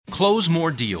Close more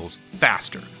deals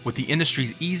faster with the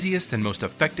industry's easiest and most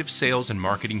effective sales and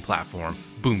marketing platform,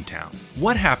 Boomtown.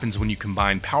 What happens when you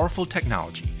combine powerful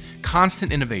technology,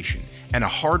 constant innovation, and a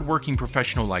hardworking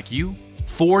professional like you?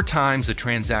 4 times the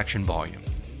transaction volume.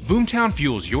 Boomtown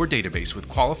fuels your database with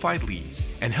qualified leads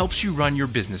and helps you run your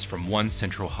business from one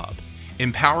central hub,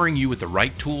 empowering you with the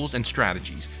right tools and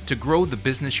strategies to grow the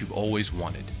business you've always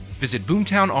wanted. Visit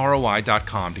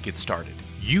boomtownroi.com to get started.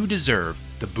 You deserve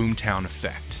the Boomtown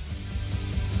effect.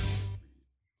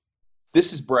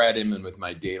 This is Brad Inman with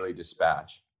my Daily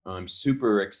Dispatch. I'm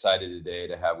super excited today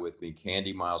to have with me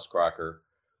Candy Miles Crocker,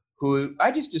 who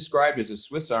I just described as a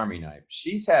Swiss Army knife.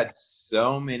 She's had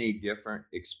so many different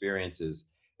experiences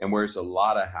and wears a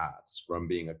lot of hats, from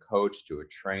being a coach to a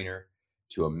trainer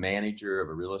to a manager of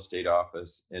a real estate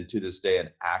office and to this day an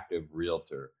active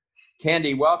realtor.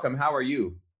 Candy, welcome. How are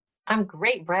you? I'm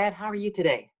great, Brad. How are you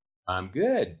today? I'm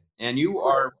good. And you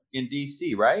are in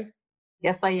DC, right?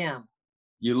 Yes, I am.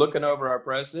 You looking over our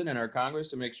president and our Congress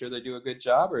to make sure they do a good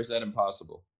job, or is that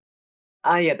impossible?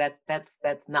 Yeah, that's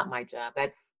not my job.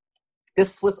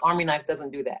 This Swiss Army knife doesn't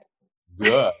do that.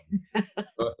 Good.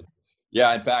 Good.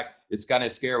 Yeah, in fact, it's kind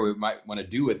of scary. We might want to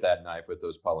do with that knife with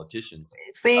those politicians.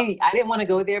 See, I didn't want to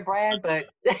go there, Brad,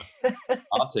 but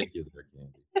I'll take you there,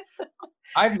 Candy.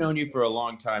 I've known you for a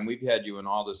long time. We've had you in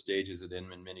all the stages at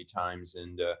Inman many times,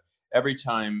 and every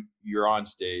time you're on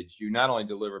stage, you not only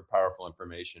deliver powerful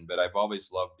information, but I've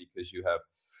always loved because you have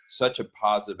such a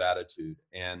positive attitude.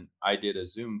 And I did a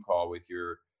Zoom call with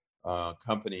your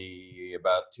company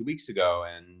about 2 weeks ago,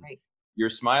 and right. Your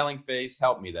smiling face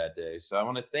helped me that day. So I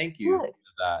want to thank you for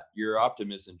that. Your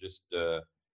optimism just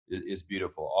is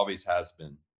beautiful, always has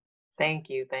been. Thank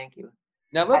you.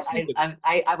 Now let's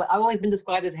I've always been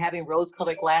described as having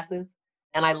rose-colored glasses,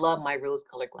 and I love my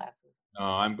rose-colored glasses. Oh,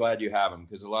 I'm glad you have them,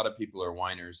 because a lot of people are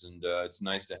whiners, and it's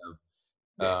nice to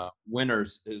have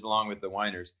winners along with the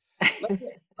whiners.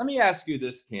 Let me ask you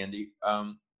this, Candy.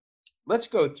 Let's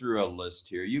go through a list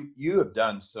here. You have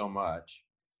done so much.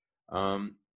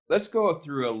 Let's go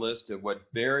through a list of what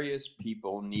various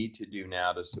people need to do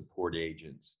now to support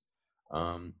agents.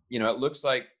 It looks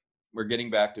like we're getting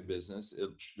back to business.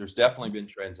 There's definitely been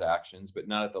transactions, but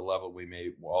not at the level we may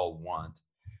all want.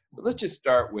 But let's just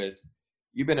start with,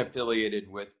 you've been affiliated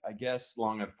with, I guess,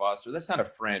 Long and Foster. That's not a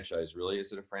franchise, really.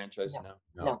 Is it a franchise now?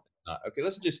 No. Not. Okay,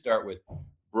 let's just start with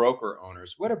broker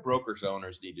owners. What do brokers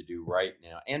owners need to do right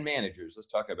now? And managers. Let's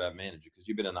talk about managers, because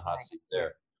you've been in the hot seat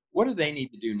there. What do they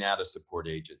need to do now to support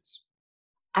agents?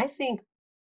 I think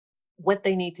what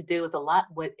they need to do is a lot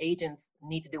what agents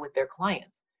need to do with their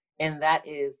clients, and that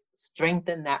is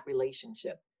strengthen that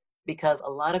relationship. Because a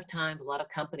lot of times, a lot of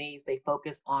companies, they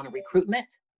focus on recruitment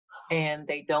and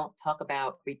they don't talk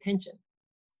about retention.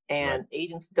 And Right.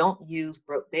 Agents don't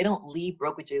they don't leave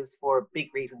brokerages for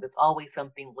big reasons. It's always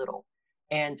something little.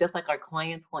 And just like our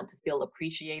clients want to feel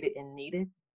appreciated and needed,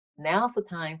 now's the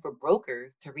time for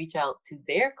brokers to reach out to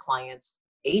their clients,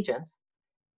 agents,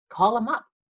 call them up,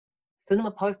 send them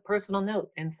a personal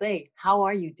note and say, how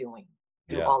are you doing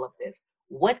through all of this?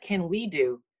 What can we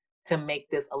do to make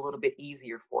this a little bit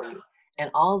easier for you?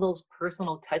 And all those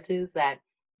personal touches that,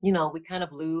 we kind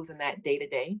of lose in that day to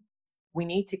day, we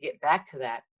need to get back to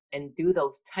that and do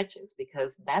those touches,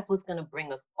 because that's what's going to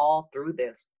bring us all through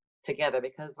this together.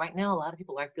 Because right now, a lot of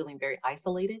people are feeling very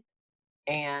isolated,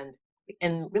 and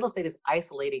real estate is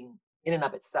isolating in and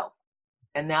of itself.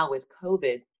 And now with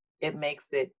COVID, it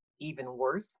makes it even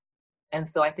worse. And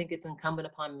so I think it's incumbent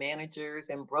upon managers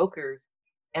and brokers,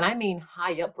 and I mean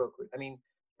high up brokers. I mean,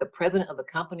 the president of the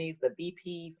companies, the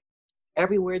VPs,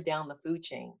 everywhere down the food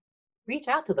chain, reach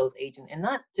out to those agents, and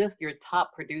not just your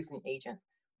top producing agents.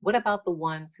 What about the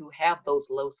ones who have those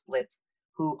low splits,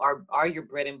 who are your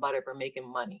bread and butter for making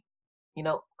money?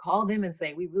 Call them and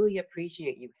say, we really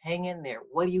appreciate you. Hang in there.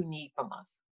 What do you need from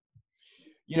us?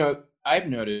 I've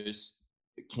noticed,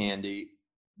 Candy,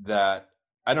 that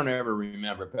I don't ever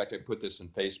remember. In fact, I put this in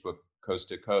Facebook coast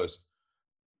to coast.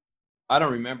 I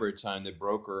don't remember a time that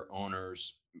broker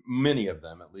owners, many of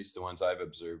them, at least the ones I've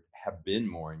observed, have been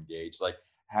more engaged, like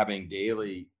having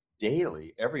daily,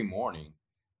 every morning.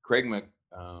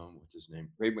 What's his name?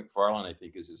 Craig McFarland, I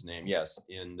think is his name. Yes,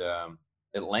 in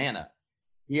Atlanta.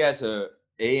 He has a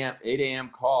 8 a.m.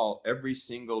 call every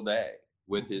single day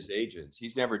with his agents.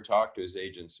 He's never talked to his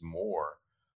agents more.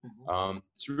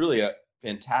 It's really a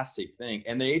fantastic thing.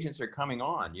 And the agents are coming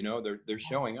on, they're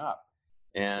showing up.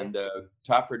 And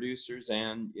top producers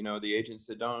and, the agents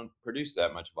that don't produce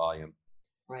that much volume.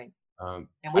 Right. And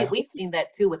we've seen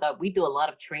that too. We do a lot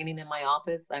of training in my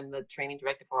office. I'm the training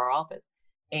director for our office.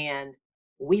 And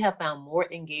we have found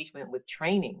more engagement with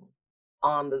training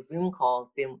on the Zoom calls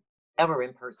than ever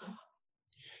in person.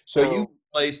 So you So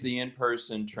replace the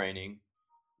in-person training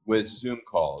with Zoom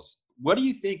calls. What do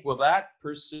you think? Will that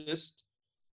persist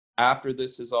after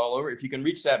this is all over? If you can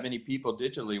reach that many people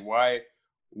digitally,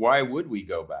 why would we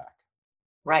go back?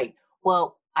 right.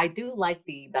 Well, I do like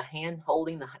the hand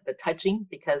holding, the touching,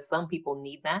 because some people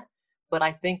need that. But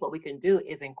I think what we can do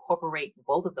is incorporate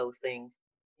both of those things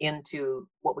into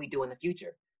what we do in the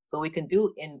future. So we can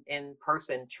do in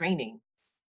person training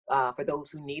for those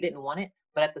who need it and want it,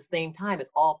 but at the same time,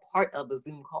 it's all part of the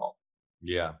Zoom call.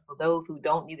 Yeah, So those who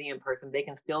don't need the in person, they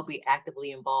can still be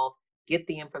actively involved, get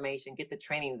the information, get the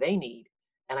training they need,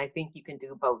 and I think you can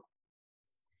do both.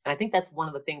 And I think that's one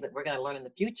of the things that we're going to learn in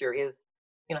the future is,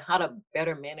 how to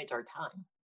better manage our time.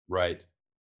 right.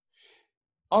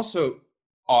 Also,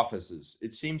 offices.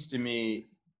 It seems to me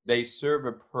they serve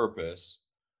a purpose,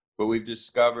 but we've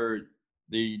discovered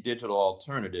the digital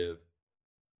alternative.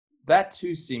 That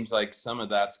too seems like some of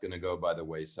that's going to go by the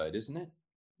wayside, isn't it?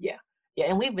 Yeah. Yeah.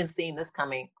 And we've been seeing this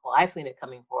coming. Well, I've seen it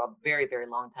coming for a very, very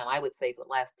long time. I would say for the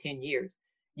last 10 years,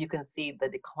 you can see the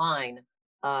decline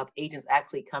of agents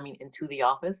actually coming into the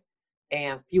office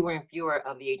and fewer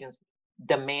of the agents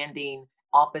demanding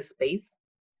office space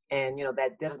and,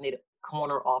 that designated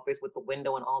corner office with the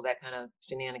window and all that kind of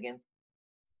shenanigans.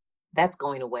 That's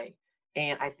going away.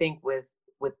 And I think with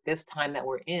this time that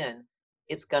we're in,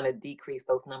 it's going to decrease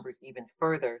those numbers even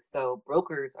further. So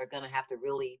brokers are going to have to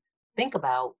really think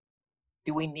about,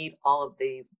 do we need all of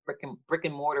these brick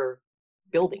and mortar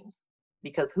buildings?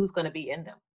 Because who's going to be in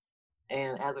them?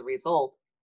 And as a result,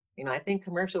 I think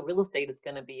commercial real estate is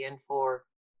going to be in for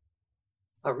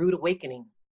a rude awakening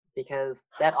because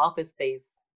that office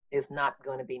space is not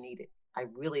going to be needed. I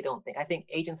really don't think. I think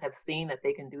agents have seen that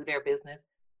they can do their business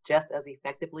just as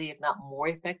effectively, if not more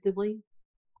effectively,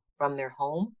 from their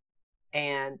home.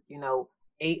 And,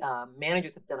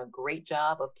 managers have done a great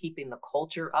job of keeping the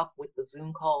culture up with the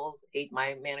Zoom calls.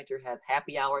 My manager has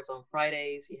happy hours on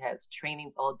Fridays. She has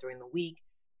trainings all during the week.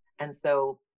 And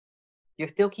so you're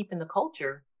still keeping the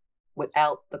culture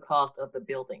without the cost of the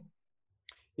building.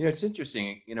 It's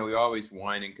interesting. We always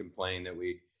whine and complain that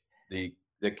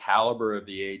the caliber of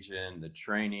the agent, the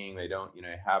training, they don't,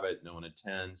 have it, no one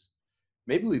attends.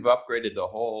 Maybe we've upgraded the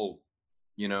whole,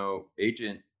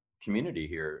 agent community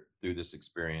here through this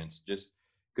experience, just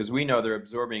because we know they're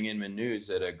absorbing Inman News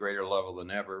at a greater level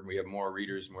than ever. We have more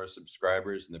readers, more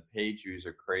subscribers, and the page views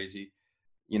are crazy.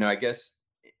 I guess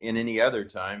in any other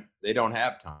time, they don't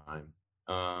have time.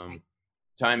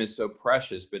 Time is so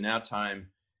precious, but now time,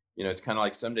 it's kind of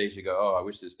like some days you go, oh, I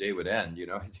wish this day would end.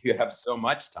 You have so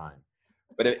much time.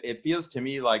 But it feels to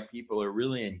me like people are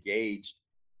really engaged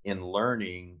in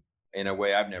learning in a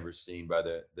way I've never seen by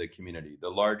the community, the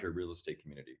larger real estate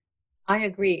community. I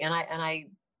agree. And I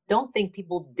don't think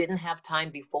people didn't have time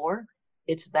before.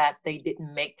 It's that they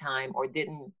didn't make time or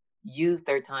didn't use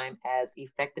their time as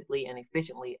effectively and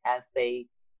efficiently as they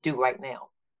do right now.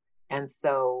 And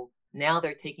so now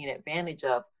they're taking advantage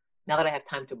of, now that I have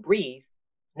time to breathe,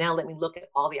 now let me look at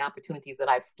all the opportunities that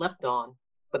I've slept on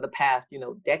for the past,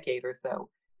 decade or so,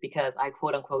 because I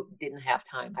quote unquote didn't have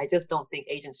time. I just don't think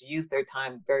agents used their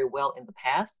time very well in the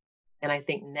past. And I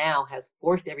think now has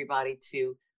forced everybody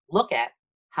to look at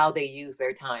how they use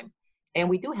their time. And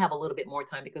we do have a little bit more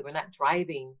time because we're not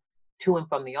driving to and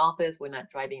from the office. We're not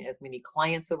driving as many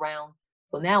clients around.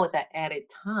 So now with that added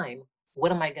time,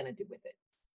 what am I going to do with it?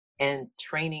 And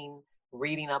training,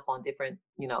 reading up on different,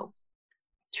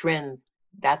 trends.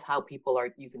 That's how people are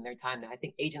using their time now. I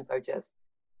think agents are just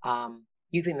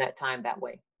using that time that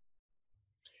way.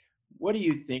 What do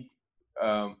you think,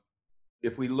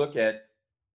 if we look at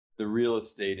the real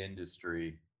estate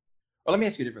industry? Well, let me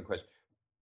ask you a different question.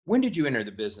 When did you enter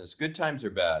the business? Good times or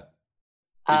bad?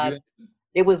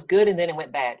 It was good, and then it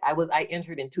went bad. I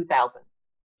entered in 2000.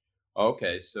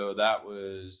 Okay, so that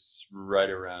was right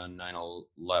around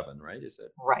 9/11, right? Is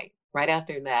it? Right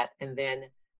after that, and then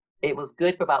it was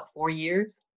good for about 4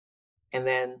 years, and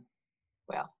then,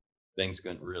 well, Things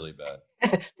went really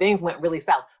bad. things went really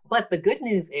south. But the good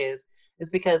news is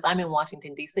because I'm in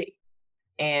Washington, D.C.,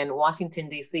 and Washington,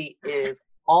 D.C. is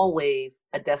always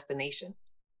a destination.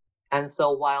 And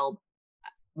so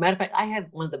matter of fact, I had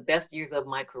one of the best years of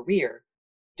my career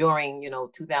during,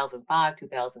 2005,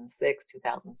 2006,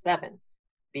 2007,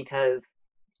 because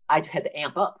I just had to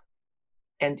amp up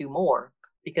and do more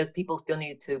because people still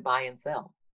need to buy and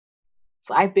sell.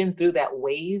 So I've been through that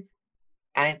wave.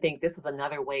 And I think this is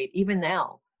another wave. Even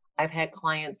now, I've had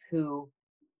clients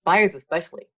buyers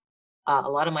especially, a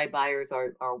lot of my buyers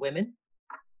are women,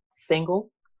 single,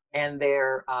 and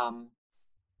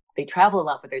they travel a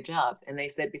lot for their jobs. And they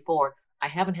said before, I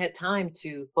haven't had time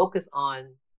to focus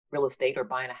on real estate or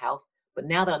buying a house. But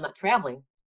now that I'm not traveling,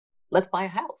 let's buy a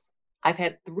house. I've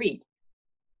had 3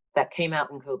 that came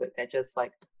out in COVID that just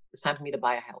like, it's time for me to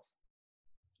buy a house.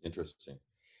 Interesting.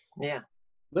 Yeah.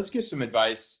 Let's give some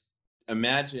advice.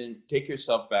 Imagine, take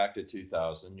yourself back to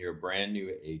 2000. You're a brand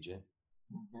new agent.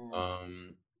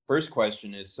 First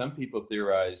question is, some people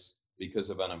theorize because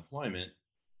of unemployment,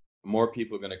 more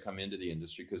people are going to come into the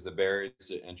industry because the barriers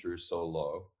to enter are so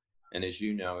low. And as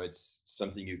you know, it's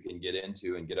something you can get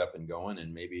into and get up and going,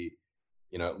 and maybe,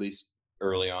 at least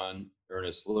early on, earn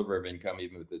a sliver of income,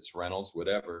 even with its rentals,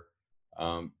 whatever.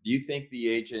 Do you think the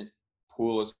agent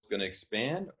pool is going to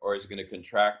expand, or is it going to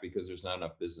contract because there's not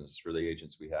enough business for the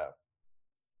agents we have?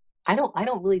 I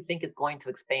don't really think it's going to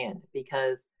expand,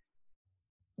 because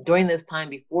during this time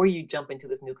before you jump into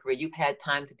this new career, you've had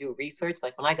time to do research.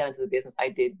 Like when I got into the business, I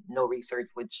did no research,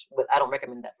 which I don't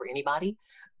recommend that for anybody.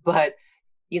 But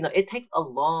it takes a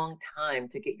long time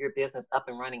to get your business up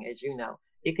and running. As you know,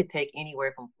 it could take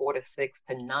anywhere from 4 to 6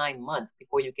 to 9 months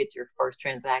before you get your first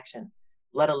transaction,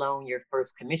 let alone your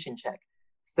first commission check.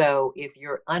 So if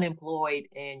you're unemployed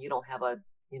and you don't have a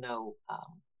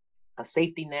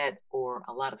safety net or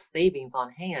a lot of savings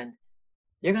on hand,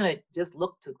 you're going to just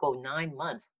look to go 9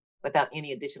 months without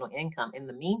any additional income. In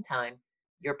the meantime,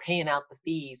 you're paying out the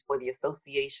fees for the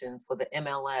associations, for the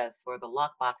MLS, for the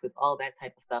lock boxes, all that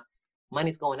type of stuff.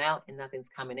 Money's going out and nothing's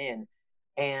coming in.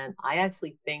 And I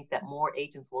actually think that more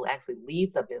agents will actually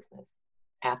leave the business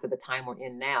after the time we're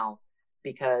in now,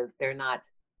 because they're not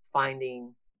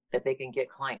finding that they can get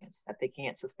clients, that they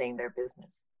can't sustain their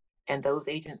business. And those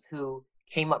agents who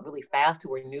came up really fast, who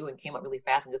were new and came up really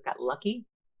fast and just got lucky,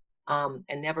 and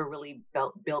never really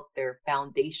built their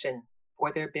foundation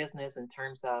for their business in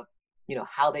terms of,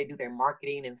 how they do their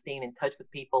marketing and staying in touch with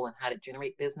people and how to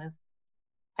generate business,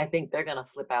 I think they're going to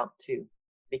slip out too,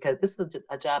 because this is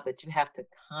a job that you have to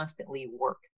constantly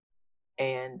work.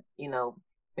 And,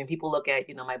 when people look at,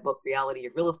 my book, Reality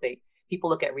of Real Estate, people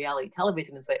look at reality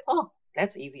television and say, oh,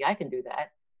 that's easy, I can do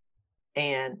that.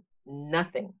 And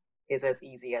nothing is as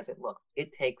easy as it looks.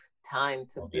 It takes time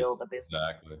to build a business.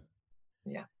 Exactly.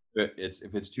 Yeah. But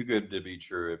if it's too good to be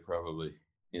true, it probably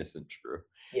isn't true.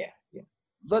 Yeah.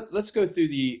 Let's go through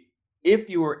if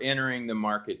you were entering the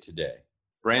market today,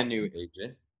 brand new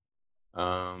agent,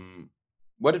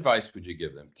 what advice would you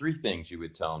give them? 3 things you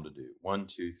would tell them to do. 1,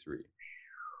 2, 3.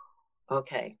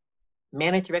 Okay.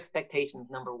 Manage your expectations,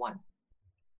 number 1.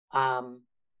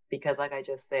 Because like I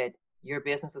just said, your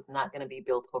business is not going to be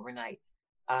built overnight.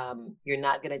 You're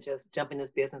not going to just jump in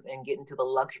this business and get into the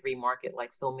luxury market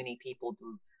like so many people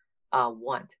do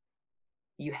want.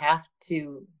 You have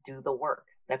to do the work.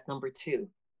 That's number 2.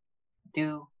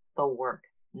 Do the work.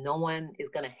 No one is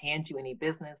going to hand you any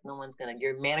business.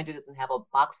 Your manager doesn't have a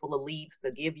box full of leads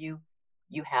to give you.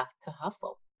 You have to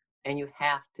hustle and you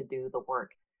have to do the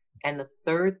work. And the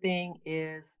third thing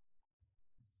is,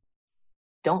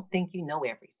 don't think you know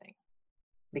everything,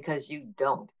 because you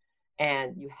don't.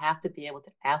 And you have to be able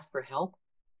to ask for help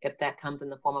if that comes in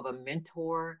the form of a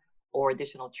mentor or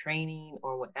additional training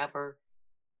or whatever.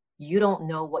 You don't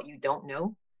know what you don't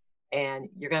know. And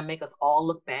you're going to make us all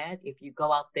look bad if you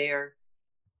go out there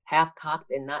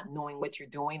half-cocked and not knowing what you're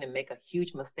doing and make a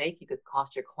huge mistake. You could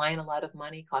cost your client a lot of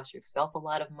money, cost yourself a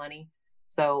lot of money.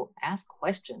 So ask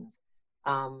questions,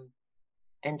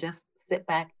 and just sit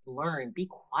back, learn, be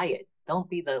quiet. Don't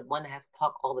be the one that has to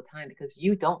talk all the time, because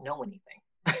you don't know anything.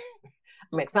 I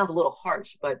mean, it sounds a little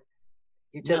harsh, but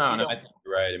you just No, I think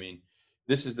you're right. I mean,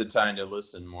 this is the time to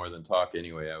listen more than talk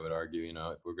anyway, I would argue.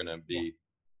 If we're going to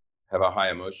have a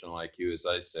high emotional IQ, as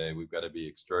I say, we've got to be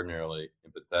extraordinarily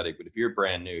empathetic. But if you're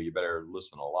brand new, you better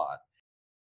listen a lot.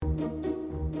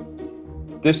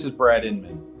 This is Brad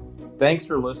Inman. Thanks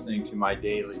for listening to my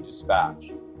daily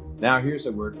dispatch. Now here's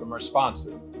a word from our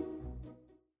sponsor.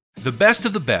 The best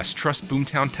of the best trust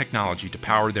Boomtown technology to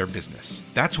power their business.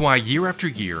 That's why year after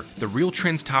year, the Real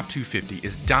Trends Top 250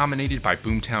 is dominated by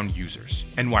Boomtown users,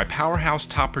 and why powerhouse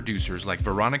top producers like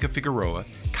Veronica Figueroa,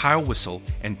 Kyle Whistle,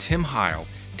 and Tim Heil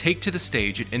take to the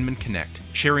stage at Inman Connect,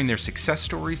 sharing their success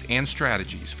stories and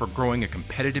strategies for growing a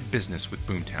competitive business with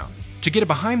Boomtown. To get a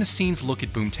behind-the-scenes look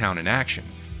at Boomtown in action,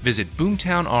 visit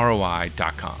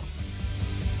boomtownroi.com.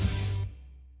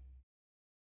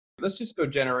 Let's just go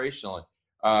generationally.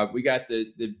 We got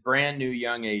the brand new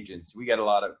young agents. We got a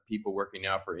lot of people working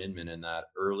now for Inman in that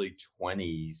early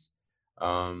 20s.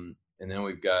 And then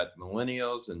we've got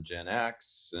millennials and Gen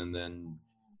X. And then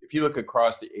if you look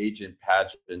across the agent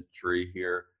pageantry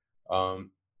here,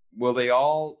 will they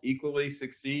all equally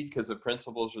succeed because the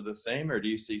principles are the same? Or do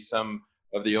you see some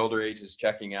of the older agents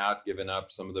checking out, giving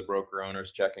up, some of the broker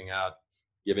owners checking out,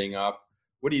 giving up?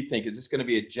 what do you think? Is this going to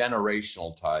be a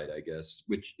generational tide, I guess,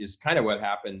 which is kind of what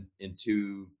happened in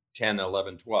 2010,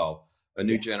 11, 12. A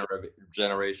new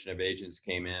generation of agents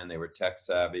came in. They were tech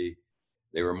savvy.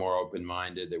 They were more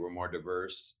open-minded. They were more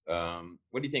diverse.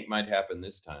 What do you think might happen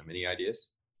this time? Any ideas?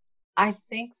 I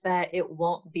think that it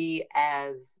won't be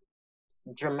as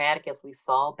dramatic as we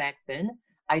saw back then.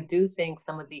 I do think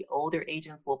some of the older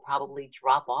agents will probably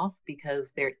drop off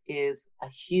because there is a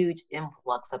huge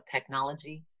influx of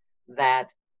technology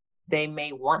that they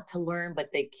may want to learn,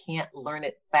 but they can't learn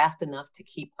it fast enough to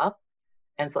keep up.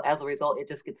 And so as a result, it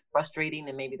just gets frustrating,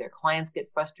 and maybe their clients get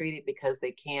frustrated because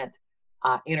they can't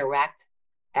interact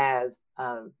as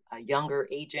a younger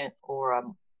agent or a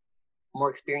more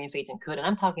experienced agent could. And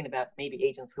I'm talking about maybe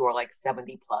agents who are like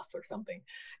 70 plus or something,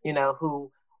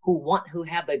 who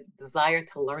have the desire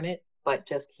to learn it, but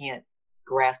just can't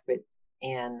grasp it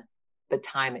in the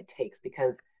time it takes,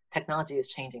 because technology is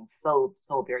changing so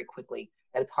very quickly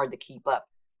that it's hard to keep up.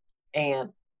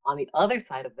 And on the other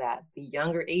side of that, the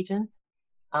younger agents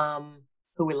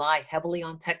who rely heavily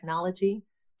on technology,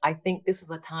 I think this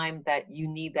is a time that you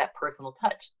need that personal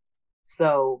touch.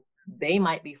 So they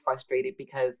might be frustrated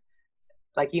because,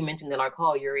 like you mentioned in our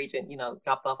call, your agent,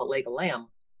 dropped off a leg of lamb.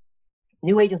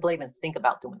 New agents don't even think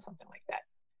about doing something like that.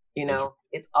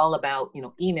 It's all about,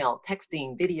 email,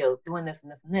 texting, videos, doing this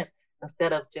and this and this,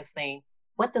 instead of just saying,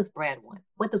 what does Brad want?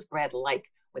 What does Brad like,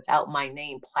 without my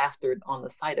name plastered on the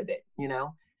side of it,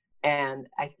 And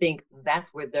I think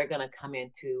that's where they're going to come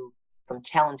into some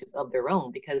challenges of their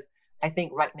own, because I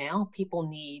think right now people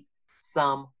need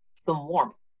some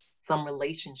warmth, some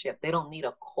relationship. They don't need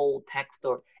a cold text,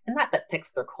 and not that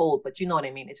texts are cold, but you know what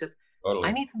I mean? It's just, totally.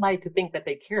 I need somebody to think that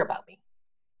they care about me.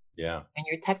 Yeah. And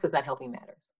your text is not helping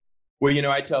matters.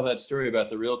 Well, I tell that story about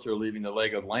the realtor leaving the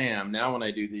leg of lamb. Now, when I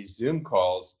do these Zoom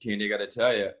calls, Candy, I got to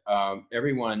tell you,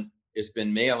 everyone has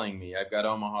been mailing me. I've got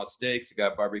Omaha steaks. I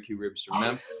got barbecue ribs from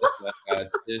Memphis. I got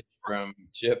fish from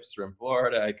chips from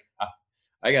Florida.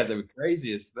 I got the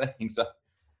craziest things.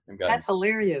 That's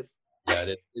hilarious.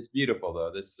 Yeah, it's beautiful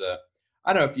though. This,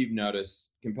 I don't know if you've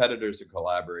noticed, competitors are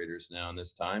collaborators now in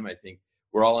this time. I think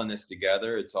we're all in this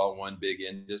together. It's all one big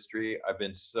industry. I've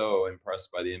been so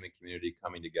impressed by the Inman community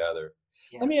coming together.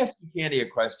 Yeah. Let me ask you, Candy, a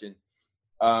question.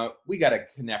 We got a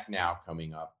Connect Now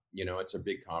coming up. It's a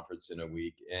big conference in a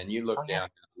week, and you look down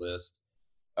the list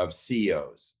of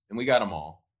CEOs, and we got them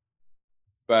all.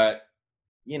 But,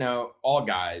 all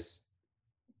guys,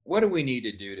 what do we need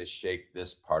to do to shake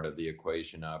this part of the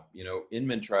equation up?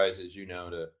 Inman tries, as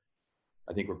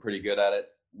I think we're pretty good at it.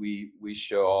 We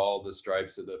show all the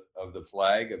stripes of the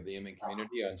flag of the Inman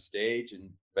community on stage,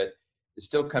 but it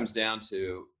still comes down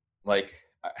to, like,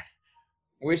 I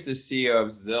wish the CEO of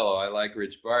Zillow, I like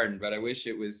Rich Barton, but I wish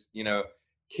it was,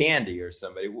 Candy or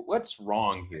somebody. What's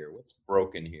wrong here? What's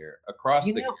broken here across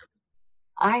the country?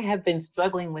 I have been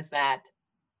struggling with that,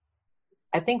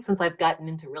 I think, since I've gotten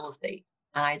into real estate.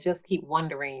 And I just keep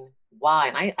wondering why.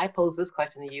 And I posed this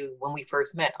question to you when we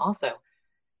first met also.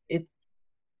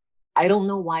 I don't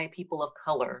know why people of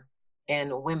color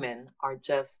and women are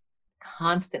just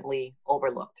constantly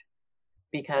overlooked,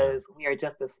 because we are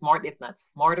just as smart, if not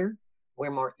smarter.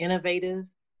 We're more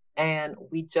innovative, and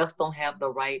we just don't have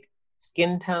the right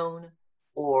skin tone,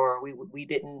 or we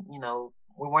didn't,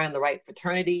 we weren't in the right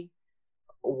fraternity,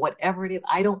 whatever it is.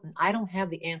 I don't have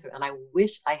the answer, and I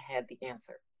wish I had the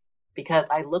answer, because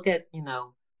I look at,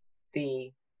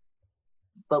 the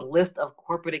list of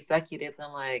corporate executives, and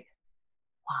I'm like,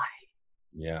 why?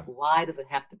 Yeah. Why does it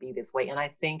have to be this way? And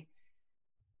I think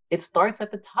it starts at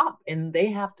the top, and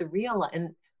they have to realize,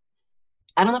 and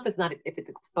I don't know if it's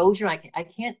exposure. I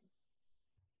can't,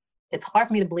 it's hard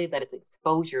for me to believe that it's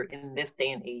exposure in this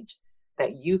day and age,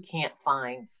 that you can't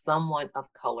find someone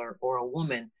of color or a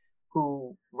woman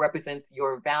who represents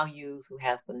your values, who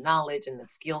has the knowledge and the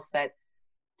skill set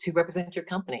to represent your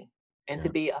company and to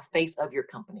be a face of your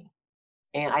company.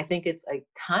 And I think it's a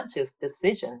conscious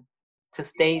decision to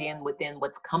stay within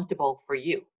what's comfortable for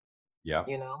you. Yeah.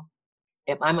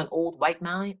 If I'm an old white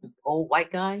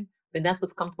guy, then that's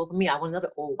what's comfortable for me. I want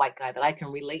another old white guy that I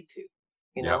can relate to,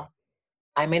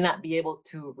 I may not be able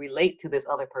to relate to this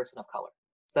other person of color.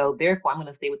 So therefore, I'm going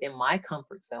to stay within my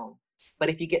comfort zone. But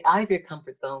if you get out of your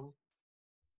comfort zone,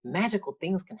 magical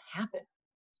things can happen.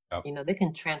 Oh. They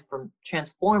can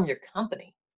transform your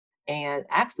company and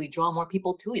actually draw more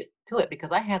people to it,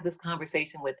 because I have this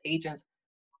conversation with agents,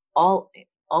 all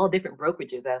different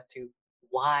brokerages, as to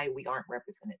why we aren't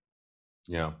represented.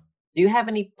 Yeah. Do you have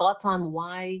any thoughts on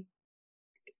why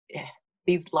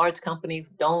these large companies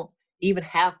don't even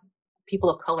have people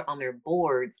of color on their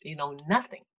boards?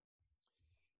 Nothing.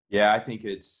 Yeah, I think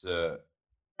it's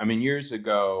I mean, years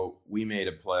ago, we made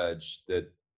a pledge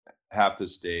that half the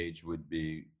stage would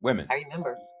be women. I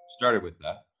remember. Started with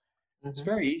that. It's Hmm.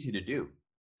 very easy to do.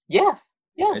 Yes,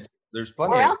 yes. There's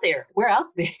plenty We're of, out there. We're out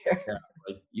there. yeah,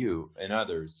 like you and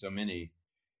others, so many.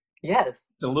 Yes.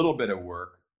 It's a little bit of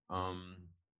work, um,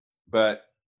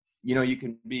 but you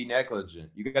can be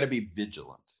negligent. You got to be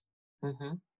vigilant.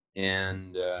 Hmm.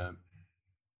 And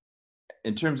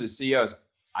in terms of CEOs,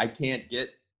 I can't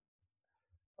get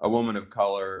a woman of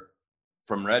color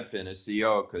from Redfin as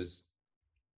CEO because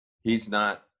he's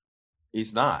not.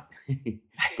 He's not.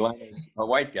 Glenn is a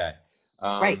white guy.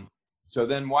 Right. Um, so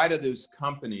then, why do those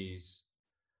companies?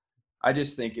 I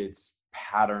just think it's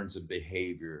patterns of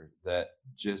behavior that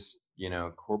just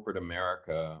corporate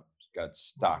America got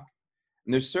stuck.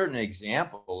 And there's certain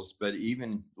examples, but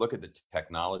even look at the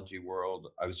technology world.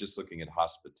 I was just looking at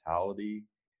hospitality.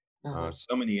 Hmm.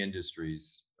 So many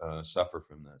industries suffer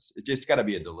from this. It just got to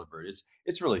be a deliberate.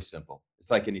 It's really simple.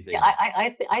 It's like anything Yeah,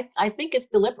 else. I think it's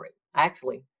deliberate,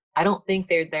 actually. I don't think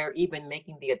they're even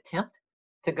making the attempt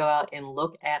to go out and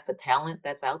look at the talent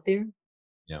that's out there.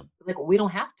 Yeah. Like, we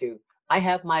don't have to. I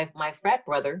have my frat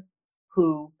brother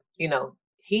who,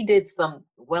 he did some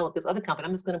well at this other company.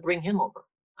 I'm just going to bring him over.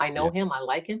 I know Yeah. him. I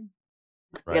like him.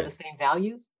 We have the Right. same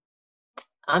values.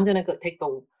 I'm going to go take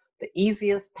the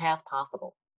easiest path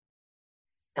possible.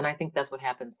 And I think that's what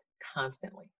happens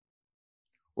constantly.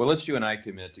 Well, let's you and I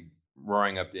commit to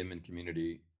roaring up the Inman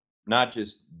community, not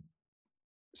just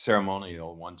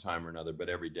ceremonial one time or another, but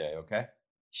every day. Okay.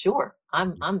 Sure,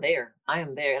 I'm there. I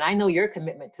am there, and I know your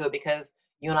commitment to it because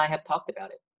you and I have talked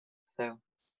about it. So,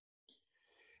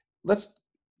 Let's.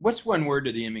 What's one word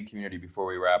to the Inman community before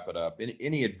we wrap it up?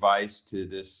 Any advice to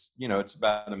this? It's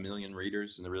about 1 million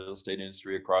readers in the real estate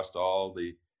industry across all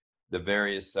the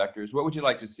various sectors. What would you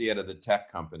like to see out of the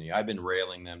tech company? I've been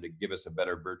railing them to give us a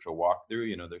better virtual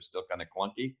walkthrough. They're still kind of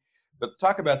clunky, but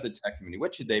talk about the tech community.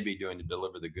 What should they be doing to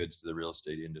deliver the goods to the real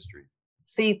estate industry?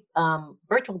 see,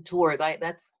 virtual tours.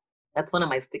 That's one of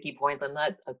my sticky points. I'm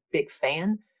not a big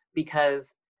fan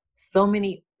because so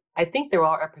many. I think there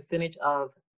are a percentage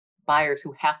of buyers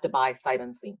who have to buy sight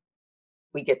unseen.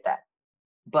 We get that,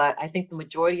 but I think the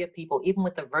majority of people, even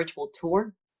with a virtual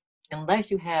tour,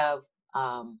 unless you have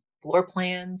floor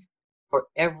plans for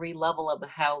every level of the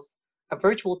house, a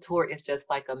virtual tour is just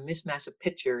like a mishmash of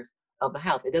pictures of the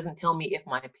house. It doesn't tell me if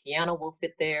my piano will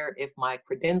fit there, if my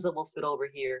credenza will sit over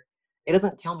here. It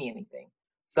doesn't tell me anything.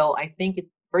 So I think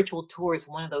virtual tour is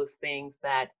one of those things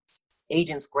that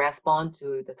agents grasp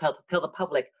onto to tell the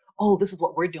public, oh, this is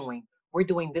what we're doing. We're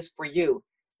doing this for you.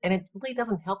 And it really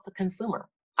doesn't help the consumer.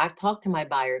 I've talked to my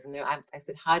buyers and I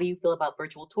said, how do you feel about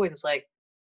virtual tours? It's like,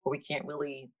 we can't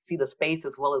really see the space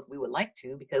as well as we would like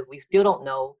to because we still don't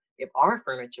know if our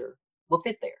furniture will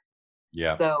fit there.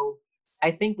 Yeah. So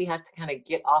I think we have to kind of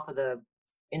get off of the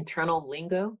internal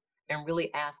lingo and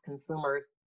really ask consumers,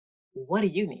 what do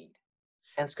you need?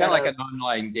 It's kind Instead of like of, an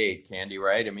online date, Candy,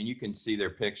 right? I mean, you can see their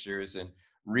pictures and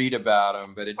read about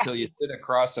them, but until you right, sit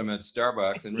across them at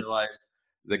Starbucks and realize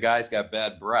the guy's got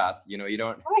bad breath, you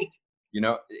don't, right,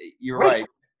 you're right. right.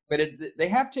 But they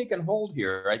have taken hold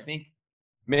here. I think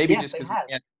maybe Yes, just they because we have.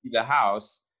 can't see the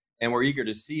house and we're eager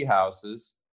to see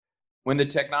houses, when the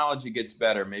technology gets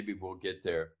better, maybe we'll get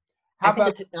there. I How think the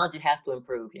about technology has to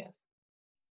improve. Yes.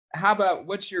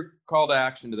 what's your call to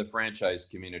action to the franchise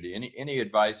community? Any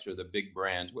advice for the big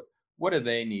brands? What do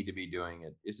they need to be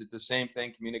doing? Is it the same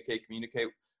thing? Communicate.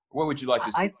 What would you like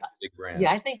to see I from the big Yeah,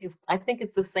 brands? I think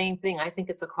it's the same thing. I think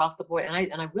it's across the board, and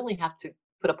I really have to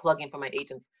put a plug in for my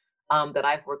agents that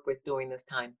I've worked with during this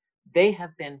time. They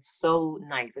have been so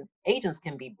nice, and agents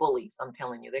can be bullies. I'm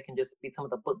telling you, they can just be some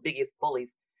of the biggest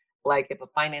bullies. Like if a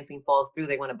financing falls through,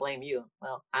 they want to blame you.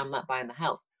 Well, I'm not buying the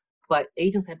house. But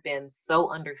agents have been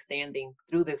so understanding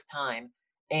through this time,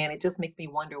 and it just makes me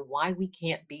wonder why we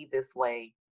can't be this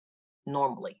way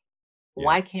normally. Yeah,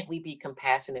 Why can't we be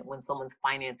compassionate when someone's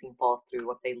financing falls through,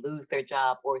 or if they lose their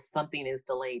job, or something is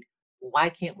delayed? Why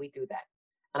can't we do that?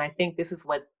 And I think this is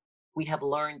what we have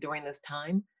learned during this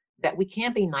time, that we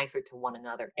can be nicer to one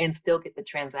another and still get the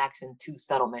transaction to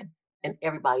settlement and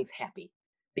everybody's happy.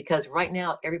 Because right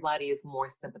now, everybody is more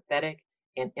sympathetic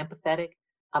and empathetic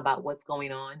about what's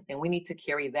going on. And we need to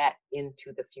carry that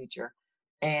into the future.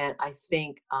 And I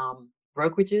think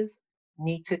brokerages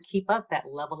need to keep up that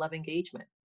level of engagement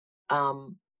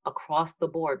um, across the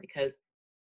board because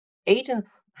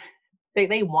agents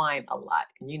they whine a lot,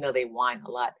 and they whine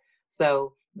a lot.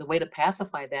 So the way to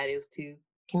pacify that is to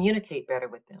communicate better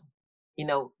with them.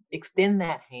 Extend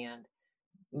that hand,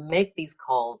 make these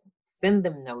calls, send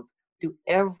them notes, do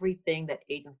everything that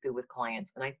agents do with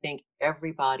clients, and I think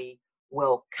everybody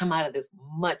will come out of this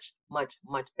much, much,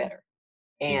 much better.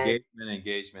 And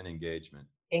engage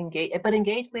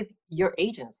with your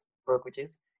agents,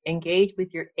 brokerages, engage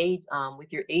with your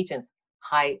agents,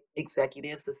 high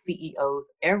executives, the CEOs,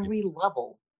 every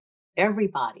level,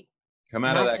 everybody. Come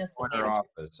out of that corner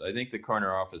office. I think the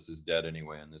corner office is dead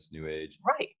anyway in this new age.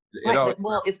 Right. Right.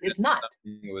 Well, it's not.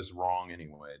 It was wrong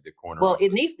anyway. The corner. Well,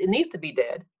 office. it needs to be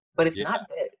dead, but it's not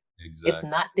dead. Exactly. It's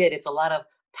not dead. It's a lot of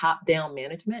top-down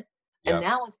management. And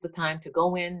now is the time to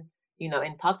go in,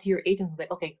 and talk to your agents and say,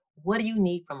 okay, what do you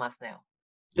need from us now?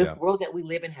 This world that we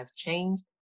live in has changed.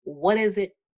 What is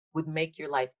it would make your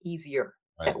life easier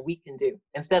that we can do?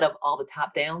 Instead of all the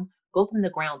top down, go from the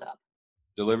ground up.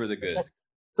 Deliver the goods. Let's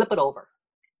flip it over.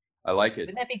 I like it.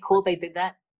 Wouldn't that be cool if they did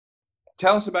that?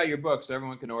 Tell us about your book so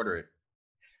everyone can order it.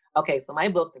 Okay, so my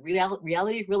book, The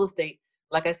Reality of Real Estate,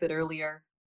 like I said earlier,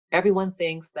 everyone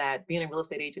thinks that being a real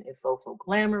estate agent is so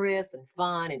glamorous and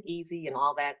fun and easy and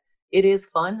all that. It is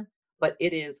fun, but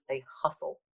it is a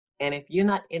hustle. And if you're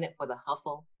not in it for the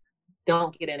hustle,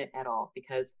 don't get in it at all,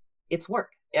 because it's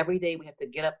work. Every day we have to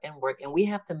get up and work, and we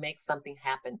have to make something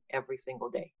happen every single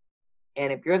day.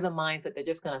 And if you're the mindset they're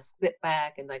just going to sit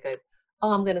back and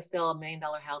I'm going to sell $1 million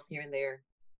house here and there,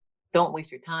 don't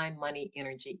waste your time, money,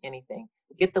 energy, anything.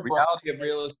 Get the book. Reality of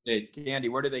Real Estate. Candy,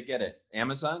 where do they get it?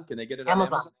 Amazon? Can they get it on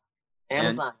Amazon?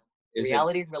 Amazon.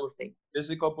 Reality of Real Estate.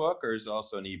 Physical book, or is it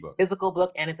also an ebook? Physical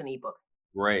book, and it's an ebook.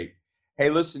 Great. Hey,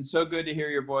 listen, so good to hear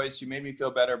your voice. You made me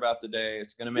feel better about the day.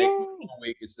 It's going to make my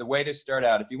week. It's the way to start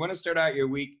out. If you want to start out your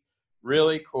week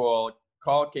really cool,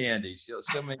 call Candy. She'll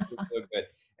make you feel good.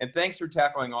 And thanks for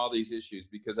tackling all these issues,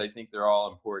 because I think they're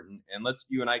all important. And let's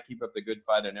you and I keep up the good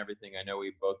fight on everything I know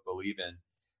we both believe in.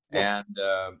 Yes.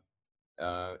 And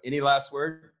any last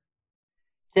word?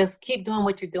 Just keep doing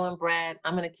what you're doing, Brad.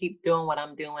 I'm going to keep doing what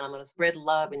I'm doing. I'm going to spread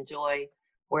love and joy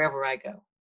wherever I go.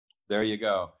 There you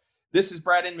go. This is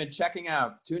Brad Inman checking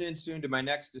out. Tune in soon to my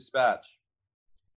next dispatch.